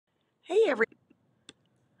Hey, I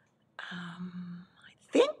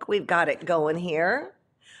think we've got it going here.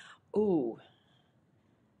 Ooh,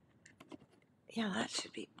 yeah, that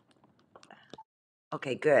should be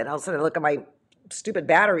okay. Good. I'll sort of look at my stupid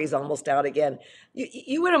batteries almost out again.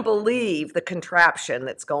 You wouldn't believe the contraption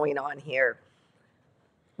that's going on here.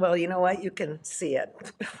 Well, you know what? You can see it.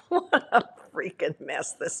 What a freaking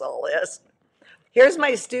mess this all is. Here's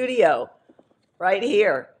my studio right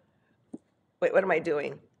here. Wait, what am I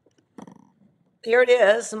doing? Here it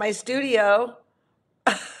is, my studio.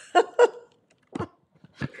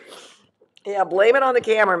 Yeah, blame it on the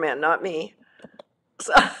cameraman, not me.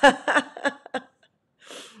 So,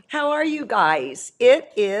 how are you guys?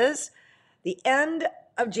 It is the end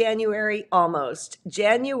of January almost,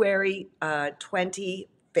 January 25th.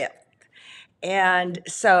 And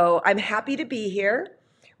so I'm happy to be here.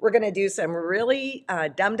 We're going to do some really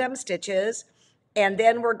dum-dum stitches. And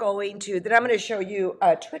then I'm going to show you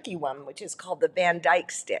a tricky one, which is called the Van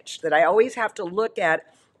Dyke stitch that I always have to look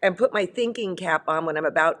at and put my thinking cap on when I'm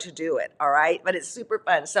about to do it. All right. But it's super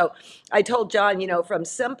fun. So I told John, from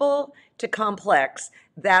simple to complex,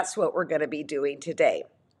 that's what we're going to be doing today.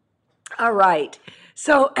 All right.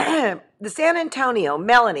 So the San Antonio,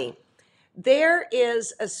 Melanie, there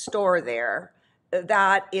is a store there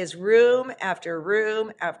that is room after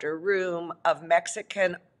room after room of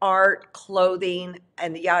Mexican art, clothing,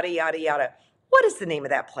 and yada, yada, yada. What is the name of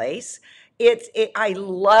that place? I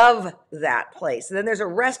love that place. And then there's a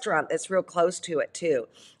restaurant that's real close to it too.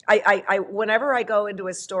 Whenever I go into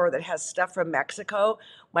a store that has stuff from Mexico,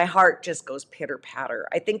 my heart just goes pitter patter.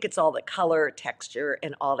 I think it's all the color, texture,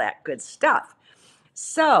 and all that good stuff.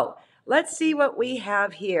 So let's see what we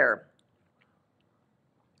have here.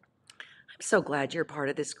 So glad you're part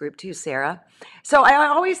of this group too, Sarah. So I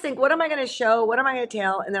always think, what am I going to show? What am I going to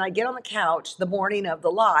tell? And then I get on the couch the morning of the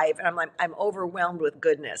live, and I'm overwhelmed with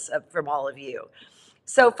goodness from all of you.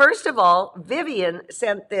 So first of all, Vivian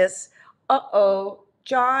sent this.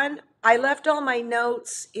 John, I left all my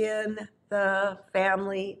notes in the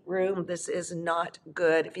family room. This is not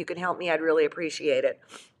good. If you can help me, I'd really appreciate it.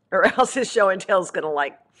 Or else this show and tell is going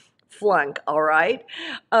to flunk, all right?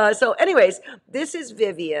 So anyways, this is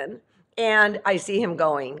Vivian. And I see him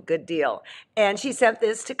going, good deal. And she sent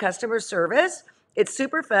this to customer service. It's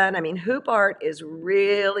super fun. I mean, hoop art is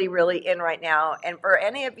really, really in right now. And for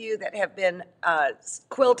any of you that have been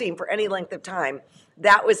quilting for any length of time,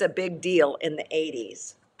 that was a big deal in the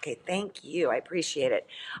 80s. Okay, thank you. I appreciate it.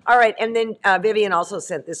 All right, and then Vivian also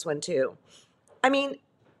sent this one too. I mean,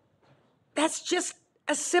 that's just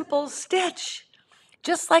a simple stitch,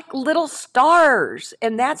 just like little stars,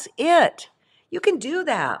 and that's it. You can do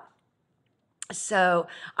that. So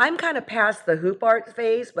I'm kind of past the hoop art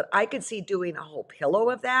phase, but I could see doing a whole pillow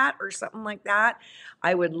of that or something like that.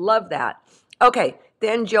 I would love that. Okay,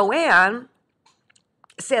 then Joanne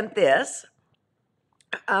sent this.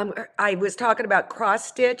 I was talking about cross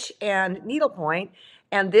stitch and needlepoint,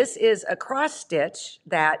 and this is a cross stitch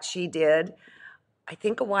that she did, I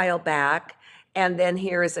think, a while back. And then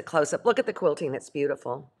here is a close-up. Look at the quilting. It's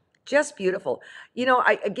beautiful. Just beautiful.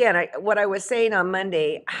 What I was saying on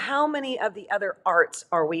Monday, how many of the other arts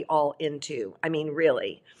are we all into? I mean,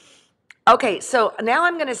 really. Okay, so now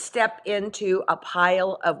I'm going to step into a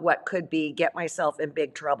pile of what could be get myself in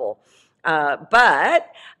big trouble.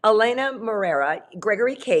 But Elena Morera,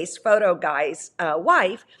 Gregory Case, photo guy's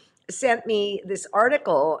wife, sent me this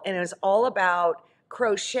article, and it was all about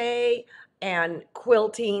crochet and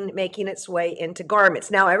quilting making its way into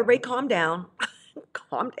garments. Now, everybody calm down.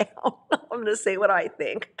 Calm down. I'm going to say what I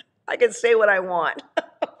think. I can say what I want.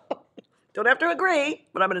 Don't have to agree,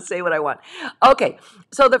 but I'm going to say what I want. Okay,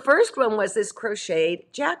 so the first one was this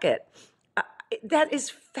crocheted jacket. That is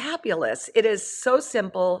fabulous. It is so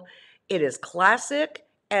simple. It is classic,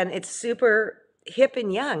 and it's super hip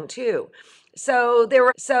and young too. So there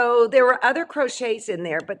were other crochets in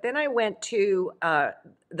there, but then I went to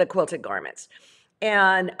the quilted garments,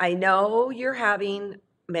 and I know you're having,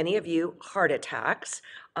 many of you, heart attacks.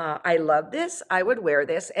 I love this. I would wear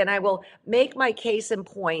this, and I will make my case in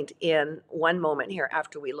point in one moment here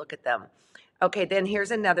after we look at them. Okay, then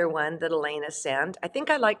here's another one that Elena sent. I think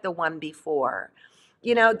I like the one before.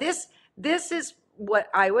 This is what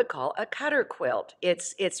I would call a cutter quilt.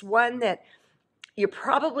 It's one that you're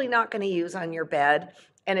probably not going to use on your bed.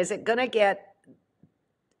 And is it going to get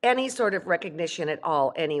any sort of recognition at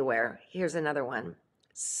all anywhere? Here's another one.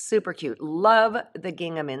 Super cute. Love the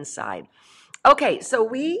gingham inside. Okay, so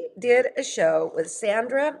we did a show with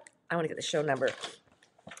Sandra. I want to get the show number.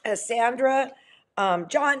 Sandra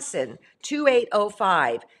Johnson,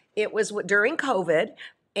 2805. It was during COVID,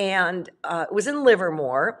 and it was in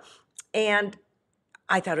Livermore. And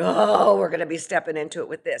I thought, oh, we're going to be stepping into it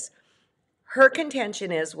with this. Her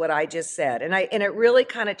contention is what I just said, and it really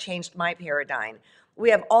kind of changed my paradigm. We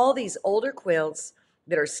have all these older quilts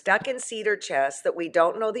that are stuck in cedar chests that we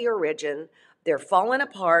don't know the origin, they're falling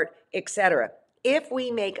apart, etc. If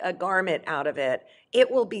we make a garment out of it,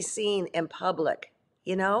 it will be seen in public,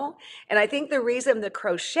 you know? And I think the reason the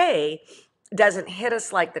crochet doesn't hit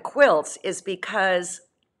us like the quilts is because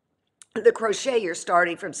the crochet, you're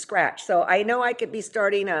starting from scratch. So I know I could be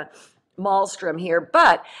starting a Maelstrom here,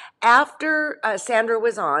 but after Sandra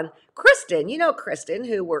was on, Kristen, you know Kristen,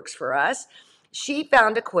 who works for us, she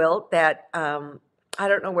found a quilt that I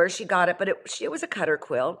don't know where she got it, but it was a cutter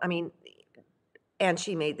quilt. I mean, and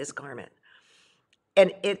she made this garment.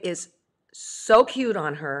 And it is so cute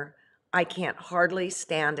on her. I can't hardly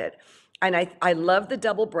stand it. And I love the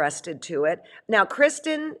double-breasted to it. Now,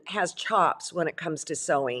 Kristen has chops when it comes to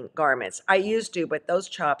sewing garments. I used to, but those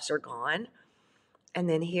chops are gone. And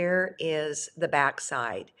then here is the back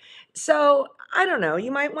side. So, I don't know.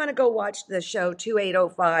 You might want to go watch the show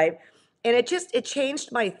 2805. And it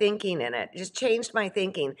changed my thinking in it. It just changed my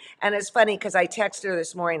thinking. And it's funny because I texted her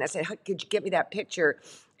this morning. I said, could you get me that picture?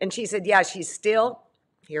 And she said, yeah, she's still,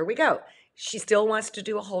 here we go. She still wants to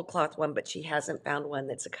do a whole cloth one, but she hasn't found one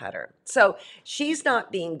that's a cutter. So she's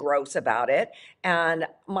not being gross about it. And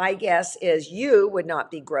my guess is you would not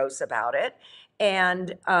be gross about it.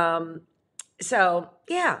 And so,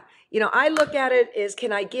 yeah, I look at it as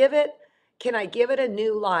can I give it a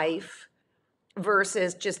new life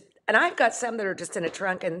versus just, and I've got some that are just in a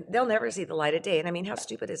trunk and they'll never see the light of day. And I mean, how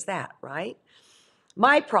stupid is that, right?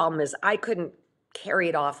 My problem is I couldn't carry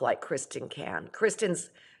it off like Kristen can. Kristen's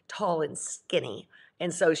tall and skinny.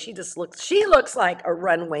 And so she looks like a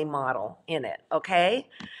runway model in it, okay?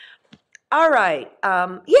 All right.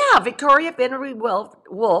 Yeah, Victoria Benry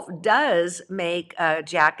Wolf does make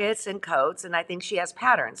jackets and coats, and I think she has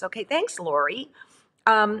patterns. Okay, thanks, Lori.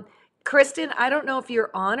 Kristen, I don't know if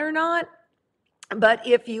you're on or not, but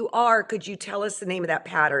if you are, could you tell us the name of that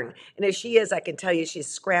pattern? And if she is, I can tell you she's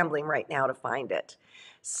scrambling right now to find it.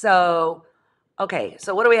 So, okay,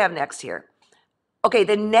 so what do we have next here? Okay,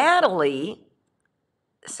 then Natalie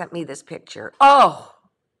sent me this picture. Oh,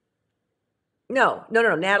 no.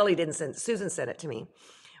 Natalie didn't send it. Susan sent it to me.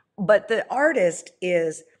 But the artist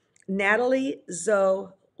is Natalie Zoe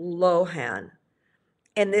Lohan.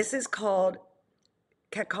 And this is called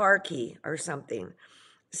Kakarki or something.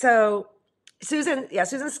 So Susan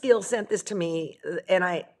Skeel sent this to me and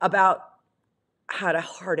I about had a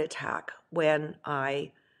heart attack when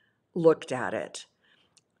I looked at it.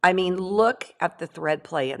 I mean, look at the thread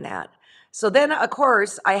play in that. So then, of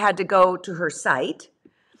course, I had to go to her site.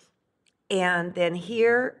 And then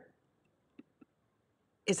here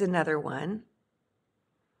is another one.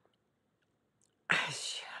 I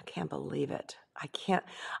can't believe it.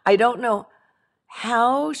 I don't know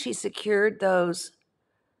how she secured those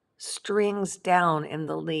strings down in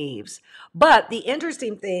the leaves. But the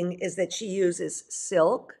interesting thing is that she uses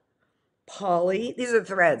silk, poly, these are the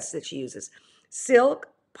threads that she uses, silk,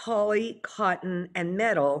 poly, cotton, and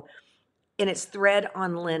metal, and it's thread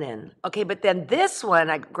on linen. Okay, but then this one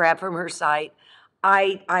I grabbed from her site.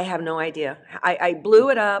 I have no idea. I blew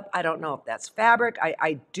it up. I don't know if that's fabric.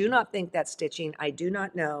 I do not think that's stitching. I do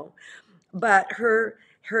not know. But her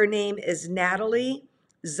name is Natalie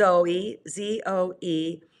Zoe,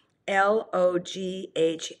 Zoe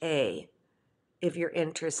Logha, if you're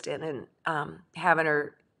interested in having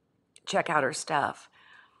her check out her stuff.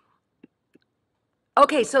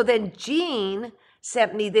 Okay, so then Jean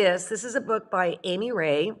sent me this. This is a book by Amy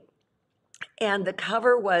Ray, and the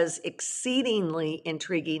cover was exceedingly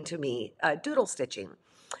intriguing to me, doodle stitching.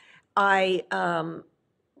 I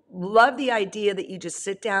love the idea that you just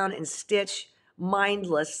sit down and stitch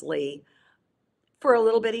mindlessly for a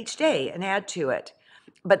little bit each day and add to it.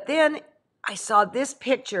 But then I saw this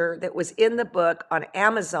picture that was in the book on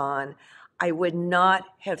Amazon. I would not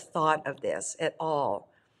have thought of this at all.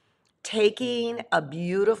 Taking a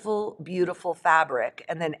beautiful, beautiful fabric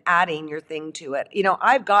and then adding your thing to it.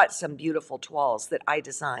 I've got some beautiful toiles that I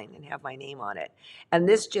design and have my name on it. And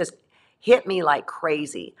this just hit me like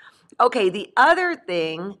crazy. Okay, the other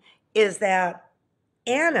thing is that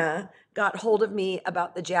Anna got hold of me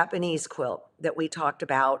about the Japanese quilt that we talked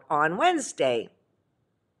about on Wednesday.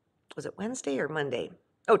 Was it Wednesday or Monday?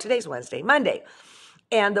 Oh, today's Wednesday, Monday.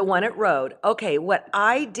 And the one at Rhode. Okay, what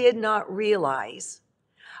I did not realize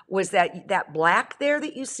was that black there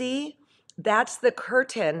that you see, that's the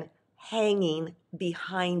curtain hanging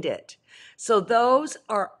behind it. So those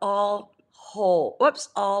are all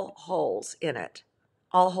holes in it.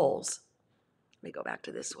 All holes. Let me go back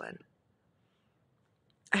to this one.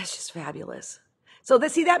 It's just fabulous. So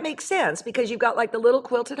see, that makes sense because you've got like the little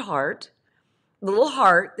quilted heart, the little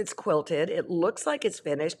heart that's quilted. It looks like it's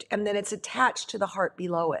finished, and then it's attached to the heart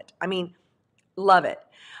below it. I mean, love it.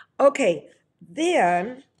 Okay,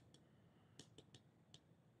 then,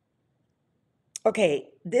 okay,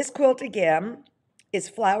 this quilt again is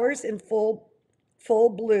Flowers in Full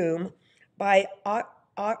Bloom by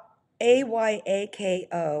Ayako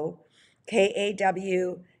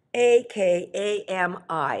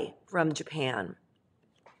Kawakami from Japan.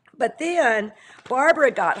 But then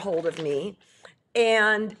Barbara got hold of me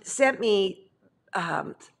and sent me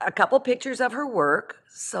a couple pictures of her work.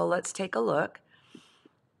 So let's take a look.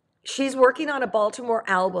 She's working on a Baltimore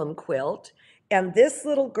album quilt, and this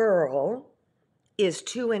little girl is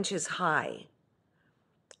 2 inches high.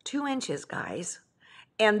 2 inches, guys.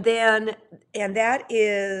 And that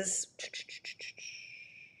is,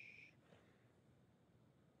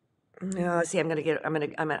 no, see, I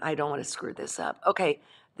don't want to screw this up. Okay,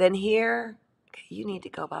 then here, okay, you need to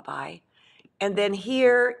go bye-bye. And then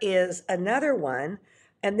here is another one,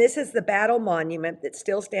 and this is the Battle Monument that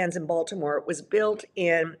still stands in Baltimore. It was built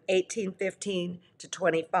in 1815 to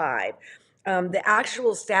 25. The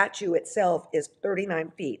actual statue itself is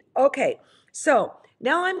 39 feet. Okay, so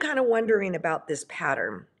now I'm kind of wondering about this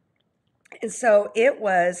pattern. And so it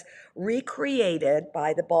was recreated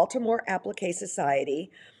by the Baltimore Applique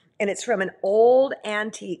Society, and it's from an old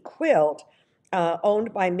antique quilt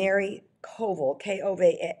owned by Mary Koval,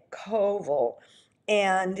 Koval.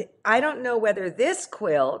 And I don't know whether this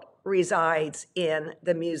quilt resides in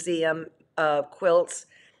the Museum of Quilts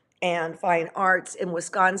and Fine Arts in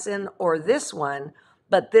Wisconsin or this one,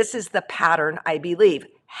 but this is the pattern, I believe.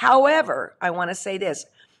 However, I want to say this.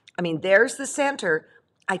 I mean, there's the center.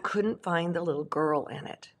 I couldn't find the little girl in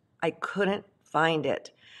it. I couldn't find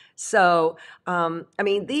it. So, I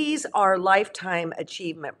mean, these are lifetime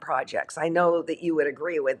achievement projects. I know that you would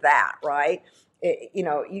agree with that, right? You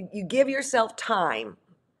know, you give yourself time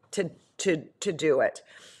to do it.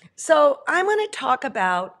 So I'm going to talk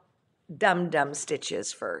about dum-dum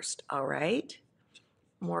stitches first, all right?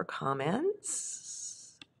 More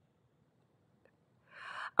comments.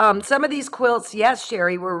 Some of these quilts, yes,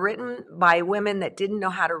 Sherry, were written by women that didn't know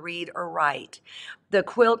how to read or write. The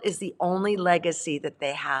quilt is the only legacy that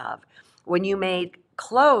they have. When you made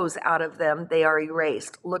clothes out of them, they are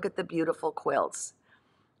erased. Look at the beautiful quilts.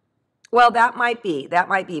 Well, that might be,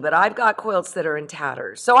 but I've got quilts that are in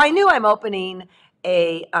tatters. So I knew I'm opening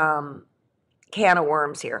a can of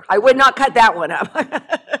worms here. I would not cut that one up.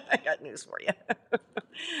 I got news for you.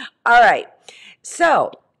 All right.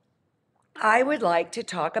 So I would like to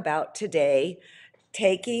talk about today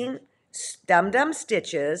taking dum-dum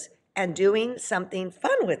stitches and doing something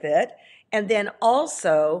fun with it. And then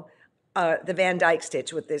also the Van Dyke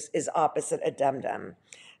stitch with this is opposite a dum-dum.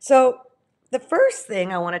 So the first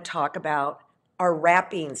thing I want to talk about are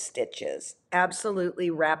wrapping stitches. Absolutely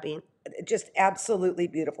wrapping, just absolutely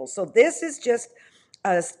beautiful. So this is just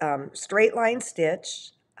a straight line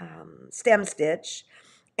stitch, stem stitch.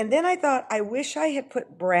 And then I thought, I wish I had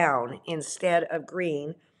put brown instead of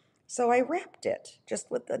green. So I wrapped it just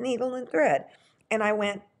with the needle and thread. And I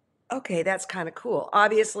went, okay, that's kind of cool.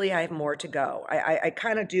 Obviously, I have more to go. I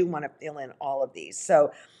kind of do want to fill in all of these.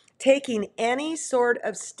 So taking any sort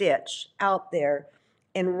of stitch out there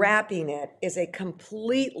and wrapping it is a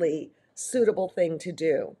completely suitable thing to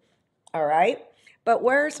do. All right? But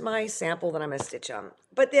where's my sample that I'm going to stitch on?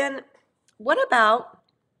 But then what about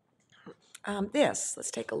this?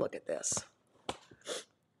 Let's take a look at this.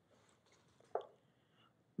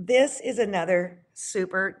 This is another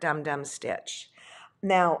super dum-dum stitch.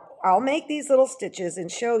 Now, I'll make these little stitches and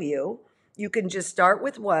show you. You can just start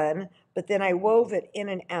with one, but then I wove it in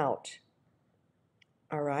and out.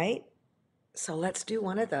 All right? So let's do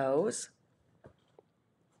one of those.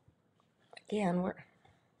 Again,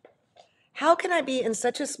 how can I be in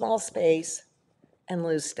such a small space and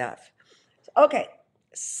lose stuff? Okay,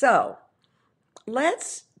 so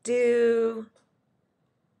let's do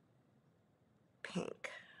pink.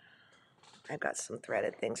 I've got some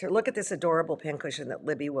threaded things here. Look at this adorable pincushion that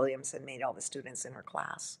Libby Williamson made all the students in her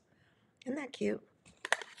class. Isn't that cute?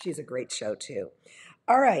 She's a great show too.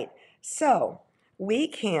 All right, so we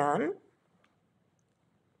can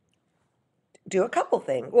do a couple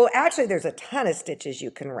things. Well, actually, there's a ton of stitches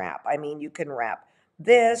you can wrap. I mean, you can wrap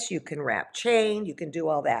this, you can wrap chain, you can do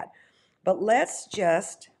all that. But let's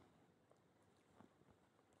just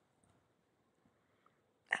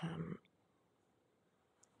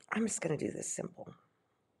I'm just going to do this simple.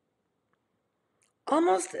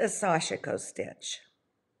 Almost a sashiko stitch.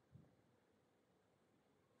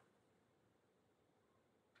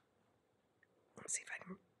 Let's see if I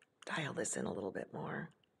can dial this in a little bit more.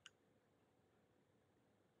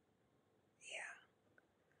 Yeah.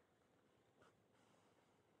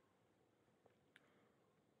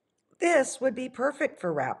 This would be perfect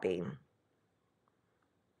for wrapping.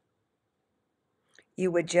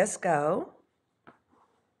 You would just go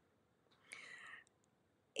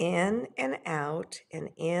in and out and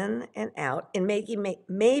in and out and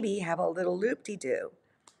maybe have a little loop-de-doo.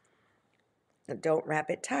 Don't wrap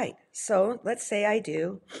it tight. So let's say I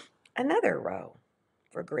do another row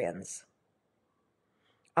for grins.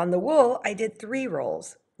 On the wool, I did 3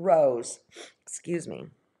 rows, excuse me.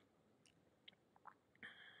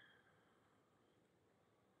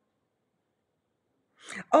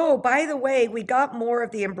 Oh, by the way, we got more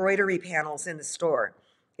of the embroidery panels in the store,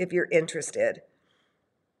 if you're interested.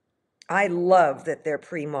 I love that they're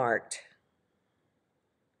pre-marked.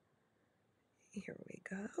 Here we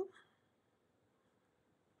go.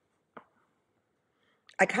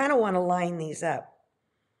 I kind of want to line these up.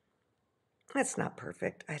 That's not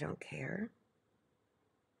perfect. I don't care.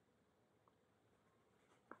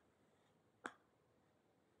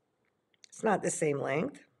 It's not the same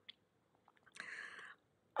length.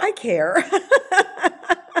 I care.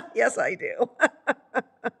 Yes, I do.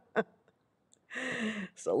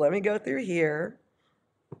 So let me go through here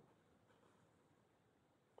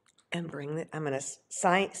and bring it. I'm going to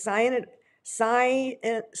sign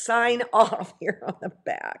off here on the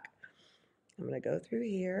back. I'm going to go through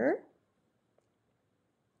here.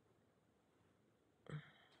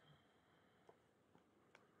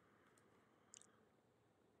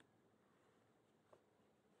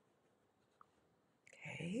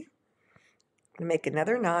 Okay. I'm going to make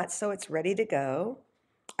another knot so it's ready to go.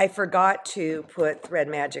 I forgot to put thread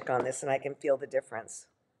magic on this, and I can feel the difference.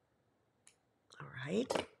 All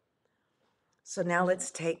right. So now let's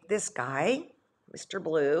take this guy, Mr.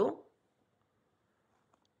 Blue.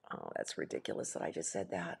 Oh, that's ridiculous that I just said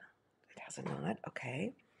that. It has a knot.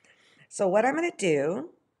 Okay. So what I'm going to do,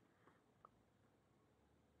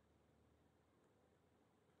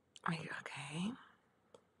 okay.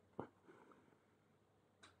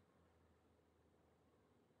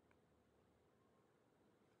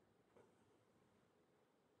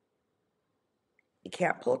 You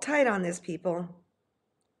can't pull tight on this, people.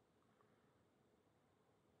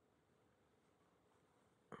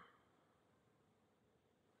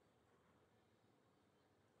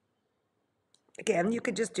 Again, you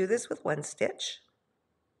could just do this with 1 stitch.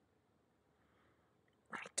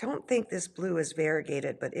 I don't think this blue is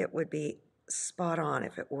variegated, but it would be spot on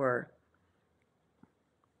if it were.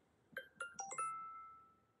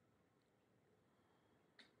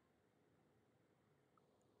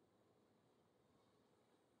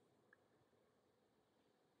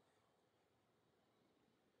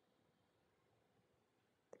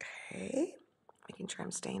 Okay, making sure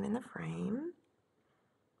I'm staying in the frame.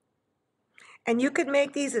 And you could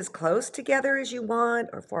make these as close together as you want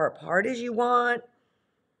or far apart as you want.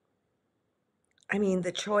 I mean,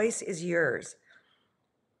 the choice is yours.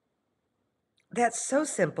 That's so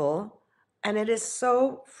simple, and it is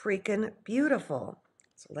so freaking beautiful.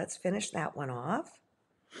 So let's finish that one off.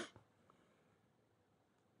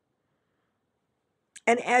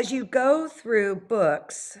 And as you go through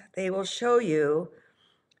books, they will show you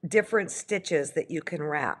different stitches that you can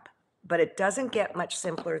wrap, but it doesn't get much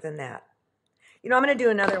simpler than that. You know, I'm going to do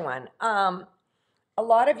another one. A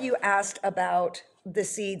lot of you asked about the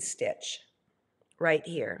seed stitch right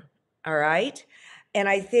here, all right? And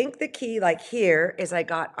I think the key, like here, is I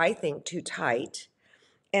got, I think, too tight.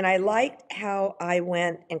 And I liked how I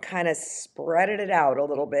went and kind of spreaded it out a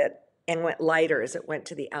little bit and went lighter as it went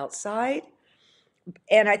to the outside.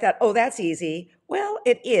 And I thought, oh, that's easy. Well,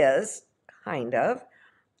 it is, kind of.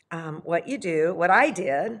 What I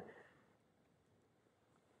did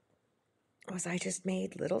was I just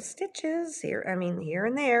made little stitches here, here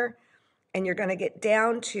and there. And you're going to get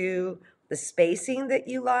down to the spacing that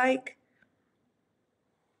you like,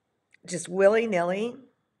 just willy-nilly.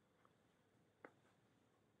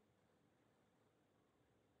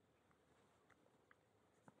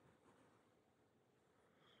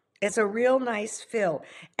 It's a real nice fill.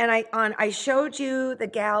 And I showed you the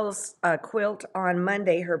gal's quilt on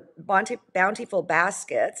Monday, her bountiful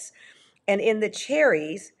baskets. And in the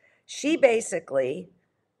cherries, she basically,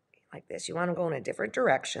 like this, you want to go in different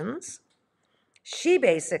directions. She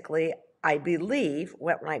basically, I believe,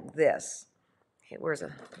 went like this. Okay,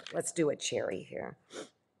 let's do a cherry here.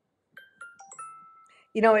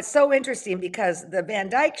 You know, it's so interesting because the Van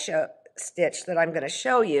Dyke stitch that I'm going to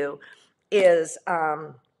show you is,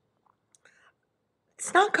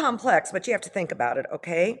 it's not complex, but you have to think about it,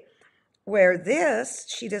 okay? where this,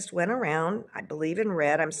 she just went around, I believe in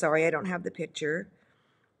red, I'm sorry I don't have the picture,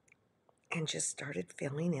 and just started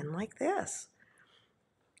filling in like this.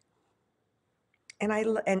 And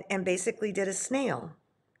and basically did a snail.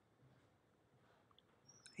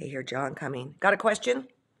 I hear John coming. Got a question?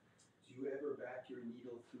 Do you ever back your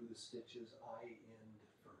needle through the stitches eye end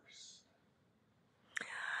first?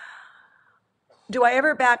 Do I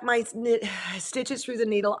ever back my stitches through the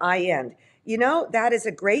needle eye end? You know, that is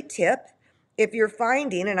a great tip. If you're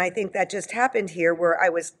finding, and I think that just happened here, where I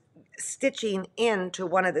was stitching into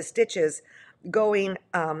one of the stitches, going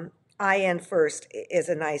eye end first is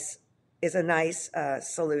a nice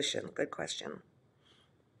solution. Good question.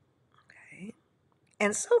 Okay,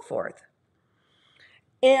 and so forth.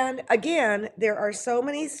 And again, there are so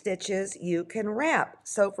many stitches you can wrap.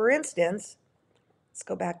 So for instance, let's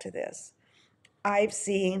go back to this. I've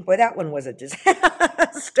seen, boy, that one was a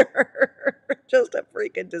disaster. Just a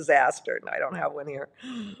freaking disaster. And I don't have one here.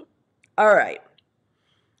 All right.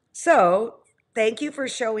 So thank you for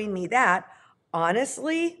showing me that.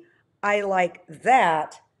 Honestly, I like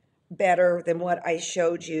that better than what I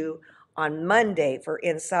showed you on Monday for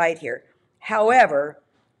inside here. However,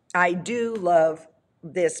 I do love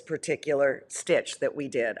this particular stitch that we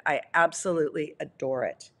did. I absolutely adore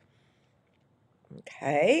it.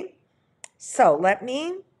 Okay. So let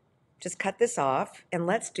me just cut this off and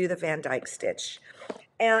let's do the Van Dyke stitch.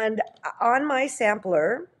 And on my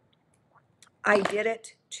sampler, I did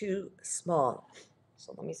it too small.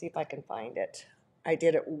 So let me see if I can find it. I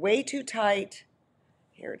did it way too tight.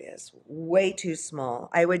 Here it is, way too small.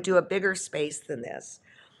 I would do a bigger space than this.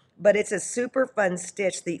 But it's a super fun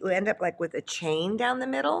stitch that you end up like with a chain down the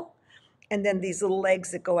middle and then these little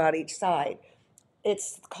legs that go out each side.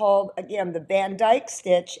 It's called, again, the Van Dyke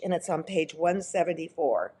stitch, and it's on page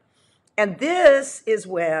 174. And this is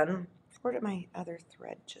when, where did my other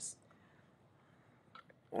thread just,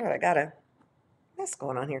 oh, I got a mess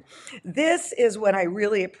going on here. This is when I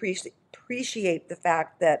really appreciate the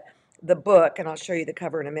fact that the book, and I'll show you the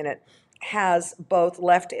cover in a minute, has both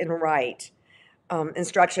left and right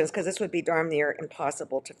instructions, because this would be darn near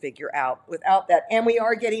impossible to figure out without that. And we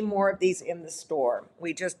are getting more of these in the store.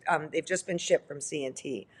 We just, they've just been shipped from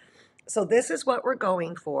C&T. So this is what we're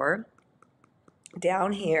going for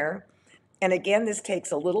down here. And again, this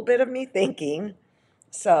takes a little bit of me thinking.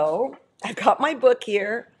 So I've got my book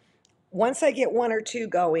here. Once I get one or two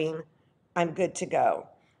going, I'm good to go.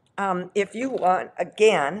 If you want,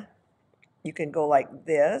 again, you can go like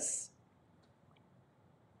this.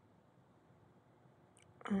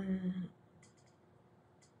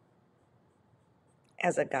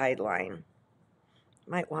 As a guideline.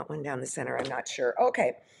 Might want one down the center, I'm not sure.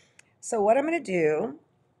 Okay, so what I'm going to do,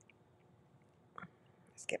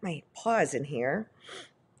 let's get my paws in here.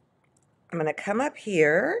 I'm going to come up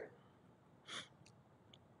here.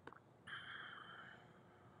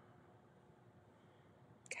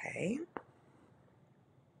 Okay.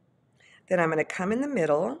 Then I'm going to come in the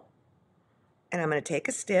middle, and I'm going to take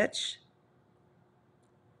a stitch.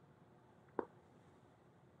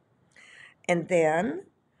 And then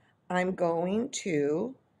I'm going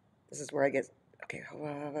to, this is where I get, okay,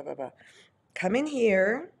 come in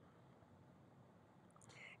here,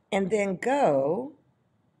 and then go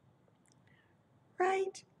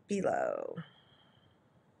right below.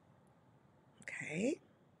 Okay.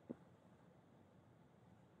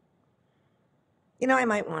 You know, I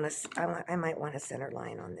might want a center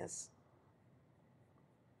line on this.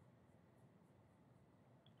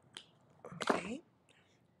 Okay.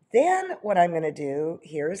 Then what I'm going to do,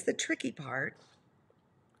 here is the tricky part.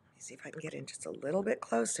 Let me see if I can get in just a little bit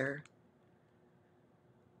closer.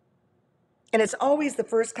 And it's always the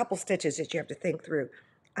first couple stitches that you have to think through.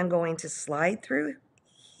 I'm going to slide through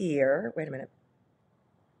here. Wait a minute.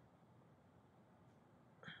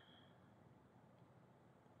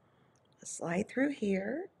 Slide through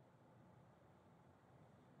here.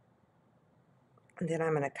 And then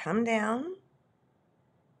I'm going to come down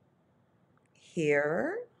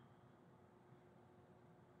here.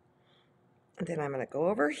 And then I'm going to go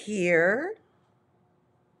over here.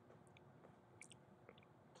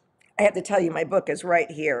 I have to tell you, my book is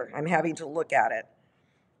right here. I'm having to look at it.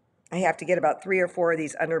 I have to get about 3 or 4 of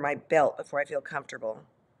these under my belt before I feel comfortable.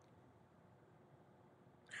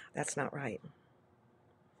 That's not right.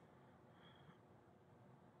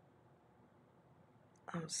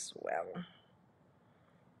 Oh, swell.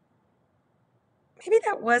 Maybe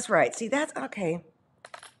that was right. See, that's okay.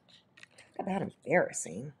 Talk about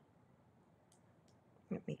embarrassing.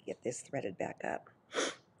 Let me get this threaded back up.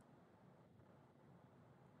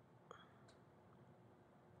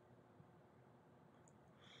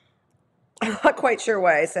 not quite sure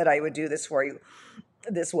why I said I would do this for you,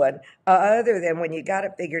 this one, other than when you got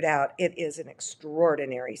it figured out, it is an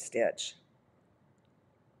extraordinary stitch.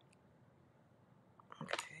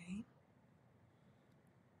 Okay.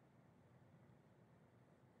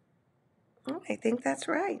 Oh, I think that's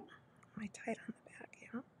right. Am I tight on the back?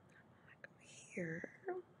 Yeah. Go here.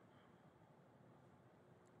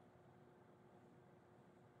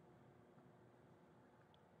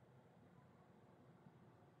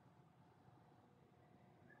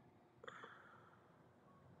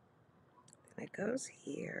 And it goes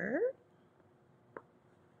here.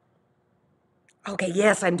 Okay,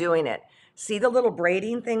 yes, I'm doing it. See the little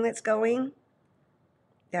braiding thing that's going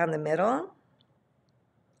down the middle?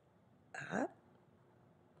 Up.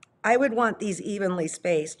 I would want these evenly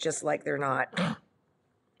spaced, just like they're not.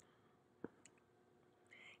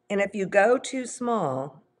 And if you go too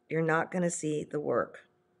small, you're not going to see the work,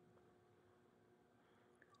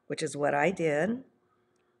 which is what I did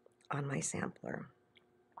on my sampler.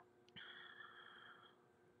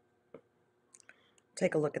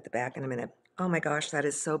 Take a look at the back in a minute. Oh my gosh, that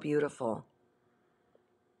is so beautiful.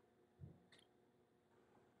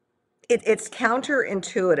 It's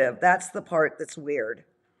counterintuitive. That's the part that's weird.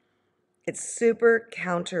 It's super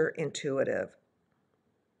counterintuitive.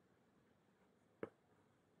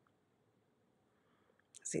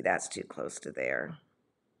 See, that's too close to there.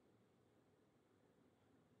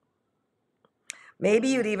 Maybe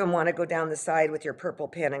you'd even want to go down the side with your purple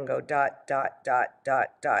pen and go dot, dot, dot,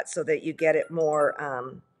 dot, dot, so that you get it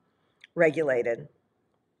more regulated.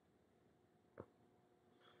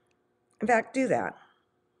 In fact, do that.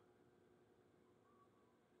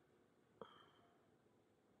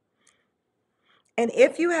 And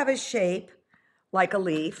if you have a shape like a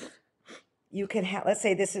leaf, you can have, let's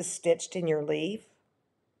say this is stitched in your leaf.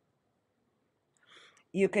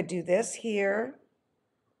 You could do this here,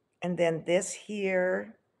 and then this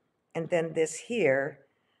here, and then this here,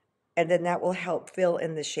 and then that will help fill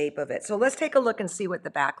in the shape of it. So let's take a look and see what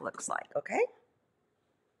the back looks like, okay?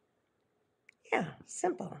 Yeah,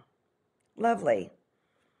 simple. Lovely.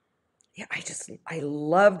 Yeah, I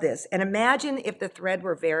love this. And imagine if the thread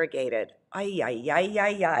were variegated. Ay, ay, ay,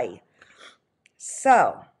 ay, ay.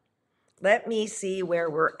 So let me see where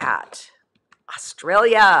we're at.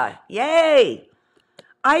 Australia, yay.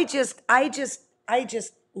 I just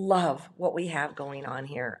love what we have going on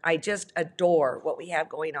here. I just adore what we have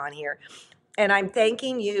going on here. And I'm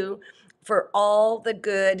thanking you for all the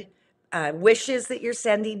good wishes that you're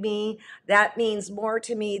sending me. That means more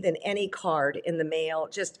to me than any card in the mail,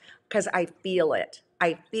 just because I feel it.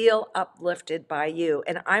 I feel uplifted by you.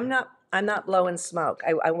 And I'm not blowing smoke.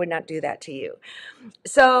 I would not do that to you.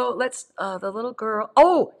 So let's, the little girl.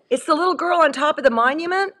 Oh, it's the little girl on top of the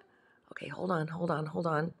monument? Okay, hold on.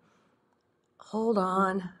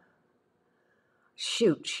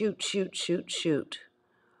 Shoot.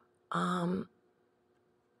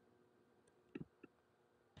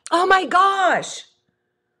 Oh my gosh.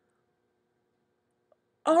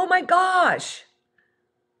 Oh my gosh.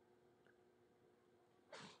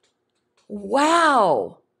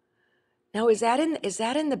 Wow. Now is that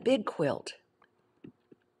in the big quilt?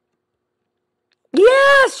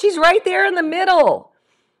 Yes, she's right there in the middle.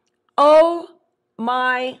 Oh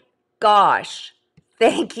my gosh.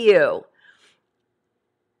 Thank you.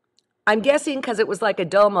 I'm guessing because it was like a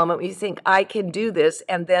dull moment when you think I can do this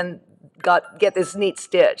and then get this neat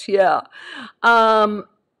stitch. Yeah.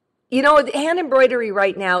 You know, the hand embroidery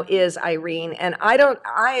right now is Irene, and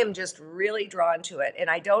I am just really drawn to it. And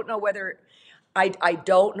I don't know whether, I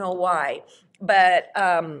don't know why, but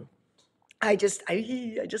I just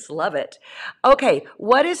love it. Okay,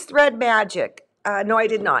 what is thread magic? No, I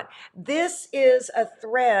did not. This is a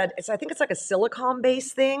thread. I think it's like a silicone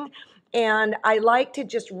based thing, and I like to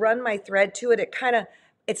just run my thread to it. It kind of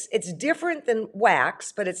it's different than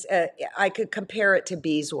wax, but I could compare it to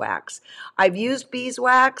beeswax. I've used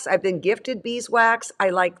beeswax. I've been gifted beeswax.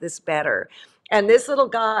 I like this better. And this little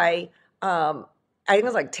guy, I think it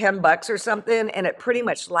was like $10 or something, and it pretty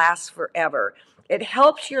much lasts forever. It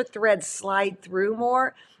helps your thread slide through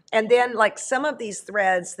more. And then like some of these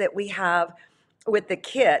threads that we have with the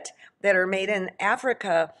kit that are made in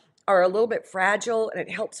Africa are a little bit fragile, and it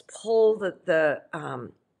helps pull the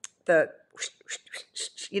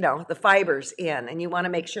the fibers in, and you want to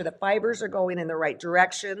make sure the fibers are going in the right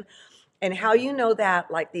direction. And how you know that,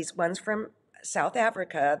 like these ones from South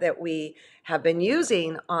Africa that we have been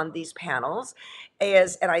using on these panels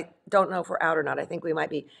is, and I don't know if we're out or not, I think we might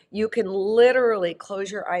be, you can literally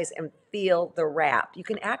close your eyes and feel the wrap. You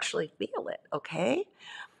can actually feel it, okay?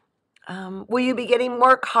 Will you be getting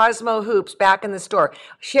more Cosmo hoops back in the store?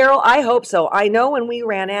 Cheryl, I hope so. I know when we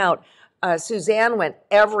ran out, Suzanne went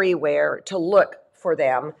everywhere to look for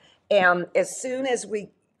them. And as soon as we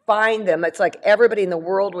find them, it's like everybody in the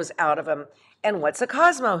world was out of them. And what's a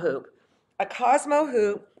Cosmo hoop? A Cosmo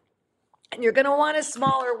hoop, and you're going to want a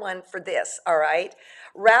smaller one for this, all right?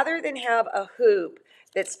 Rather than have a hoop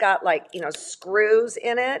that's got like, screws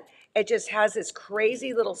in it, it just has this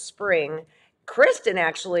crazy little spring. Kristen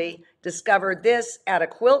actually discovered this at a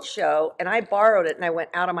quilt show, and I borrowed it and I went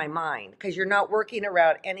out of my mind because you're not working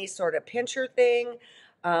around any sort of pincher thing.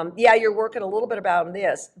 Yeah, you're working a little bit about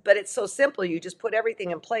this, but it's so simple. You just put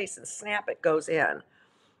everything in place and snap, it goes in.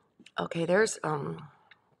 Okay, there's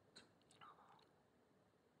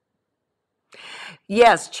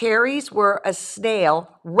yes, cherries were a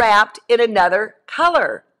snail wrapped in another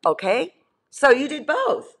color. Okay, so you did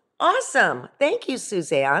both. Awesome. Thank you,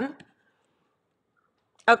 Suzanne.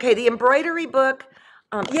 Okay, the embroidery book.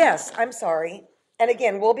 Yes, I'm sorry. And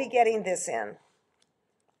again, we'll be getting this in.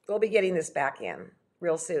 We'll be getting this back in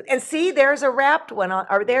real soon. And see, there's a wrapped one on,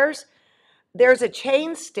 or there's a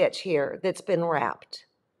chain stitch here that's been wrapped.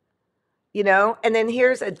 And then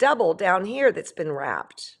here's a double down here that's been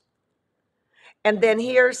wrapped. And then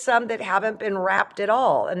here's some that haven't been wrapped at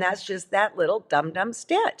all. And that's just that little dum-dum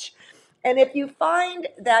stitch. And if you find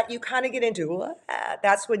that you kind of get into,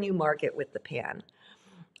 that's when you mark it with the pen.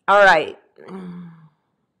 All right.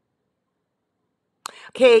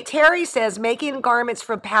 Okay, Terry says, making garments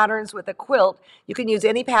from patterns with a quilt, you can use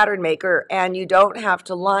any pattern maker and you don't have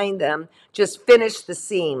to line them. Just finish the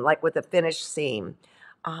seam, like with a finished seam.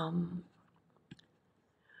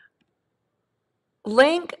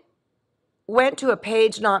 Link went to a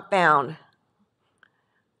page not found.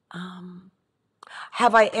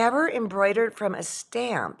 Have I ever embroidered from a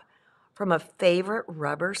stamp, from a favorite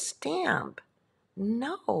rubber stamp?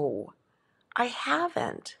 No, I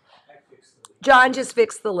haven't. John just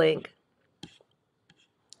fixed the link.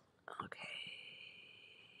 Okay.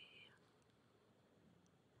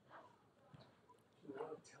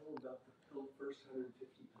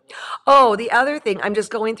 Oh, the other thing, I'm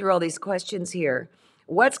just going through all these questions here.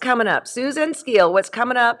 What's coming up? Susan Skeel, what's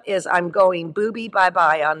coming up is I'm going booby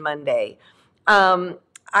bye-bye on Monday.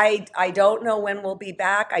 I don't know when we'll be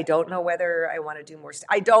back. I don't know whether I want to do more.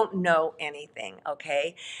 I don't know anything,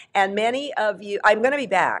 okay? And many of you, I'm going to be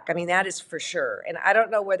back. I mean, that is for sure. And I don't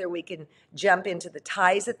know whether we can jump into the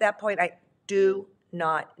ties at that point. I do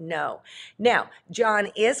not know. Now, John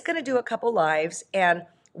is going to do a couple lives, and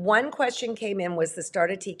one question came in was the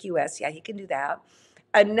start of TQS. Yeah, he can do that.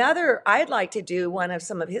 Another, I'd like to do one of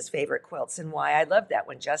some of his favorite quilts and why. I love that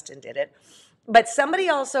when Justin did it. But somebody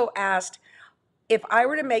also asked, if I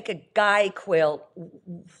were to make a guy quilt,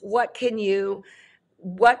 what can you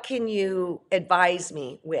advise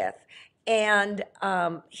me with? And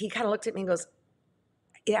he kind of looked at me and goes,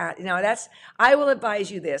 yeah, I will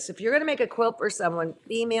advise you this. If you're going to make a quilt for someone,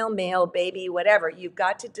 female, male, baby, whatever, you've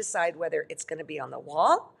got to decide whether it's going to be on the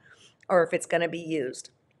wall or if it's going to be used.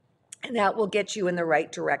 And that will get you in the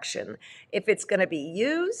right direction. If it's going to be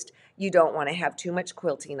used, you don't want to have too much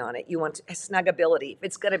quilting on it. You want snuggability. If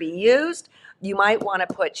it's going to be used, you might want to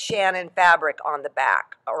put Shannon fabric on the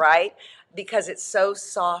back, all right? Because it's so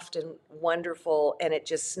soft and wonderful and it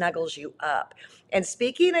just snuggles you up. And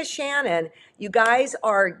speaking of Shannon, you guys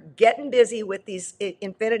are getting busy with these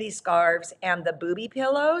infinity scarves and the booby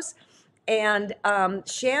pillows. And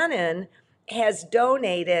Shannon has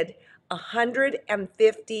donated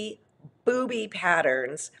 150 booby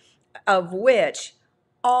patterns, of which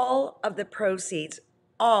all of the proceeds,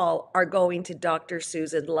 all are going to Dr.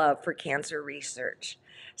 Susan Love for cancer research.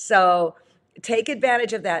 So take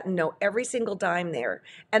advantage of that and know every single dime there.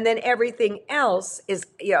 And then everything else is,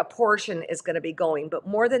 a portion is going to be going. But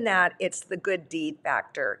more than that, it's the good deed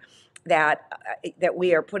factor that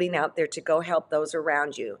we are putting out there to go help those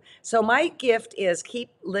around you. So my gift is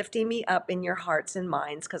keep lifting me up in your hearts and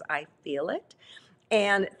minds because I feel it.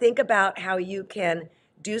 And think about how you can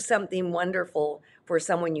do something wonderful for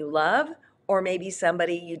someone you love or maybe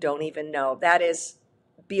somebody you don't even know. That is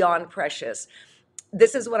beyond precious.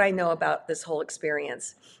 This is what I know about this whole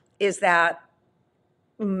experience is that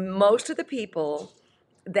most of the people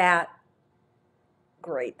that,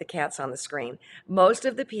 great, the cat's on the screen. Most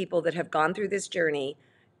of the people that have gone through this journey,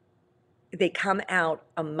 they come out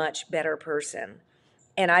a much better person.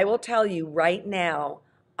 And I will tell you right now,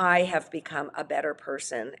 I have become a better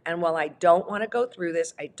person. And while I don't want to go through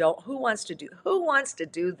this, who wants to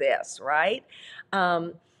do this, right?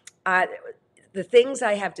 The things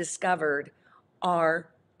I have discovered are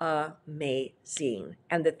amazing.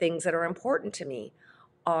 And the things that are important to me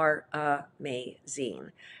are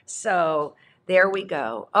amazing. So there we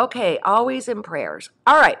go. Okay, always in prayers.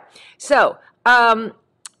 All right. So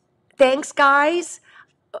thanks, guys.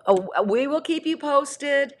 We will keep you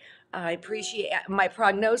posted. I appreciate, my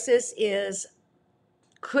prognosis is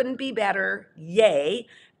couldn't be better. Yay.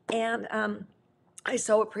 And I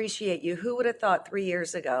so appreciate you. Who would have thought 3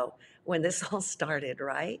 years ago when this all started,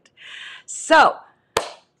 right? So,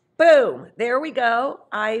 boom, there we go.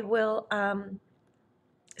 I will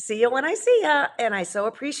see you when I see you. And I so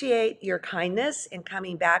appreciate your kindness in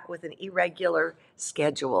coming back with an irregular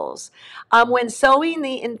schedules. When sewing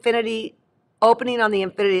the infinity, opening on the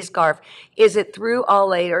infinity scarf, is it through all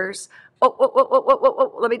layers?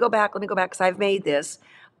 Let me go back. Let me go back because I've made this.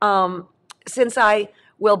 Since I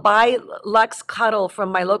will buy Lux Cuddle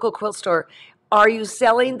from my local quilt store, are you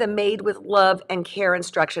selling the made with love and care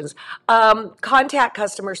instructions? Contact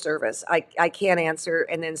customer service. I can't answer.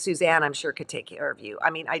 And then Suzanne, I'm sure, could take care of you.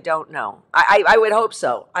 I mean, I don't know. I would hope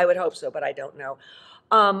so. I would hope so, but I don't know.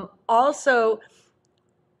 Also,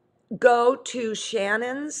 go to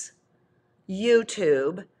Shannon's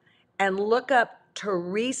YouTube and look up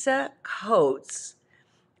Teresa Coates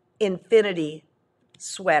Infinity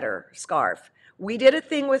scarf. We did a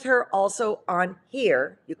thing with her also on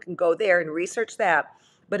here. You can go there and research that,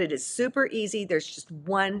 but it is super easy. There's just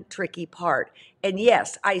one tricky part. And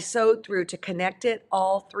yes, I sewed through to connect it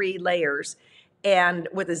all 3 layers and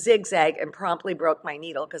with a zigzag and promptly broke my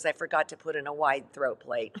needle because I forgot to put in a wide throat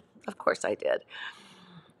plate. Of course I did.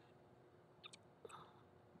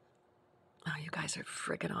 Oh, you guys are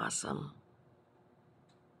freaking awesome.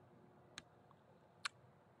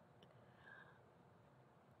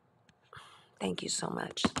 Thank you so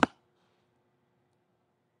much.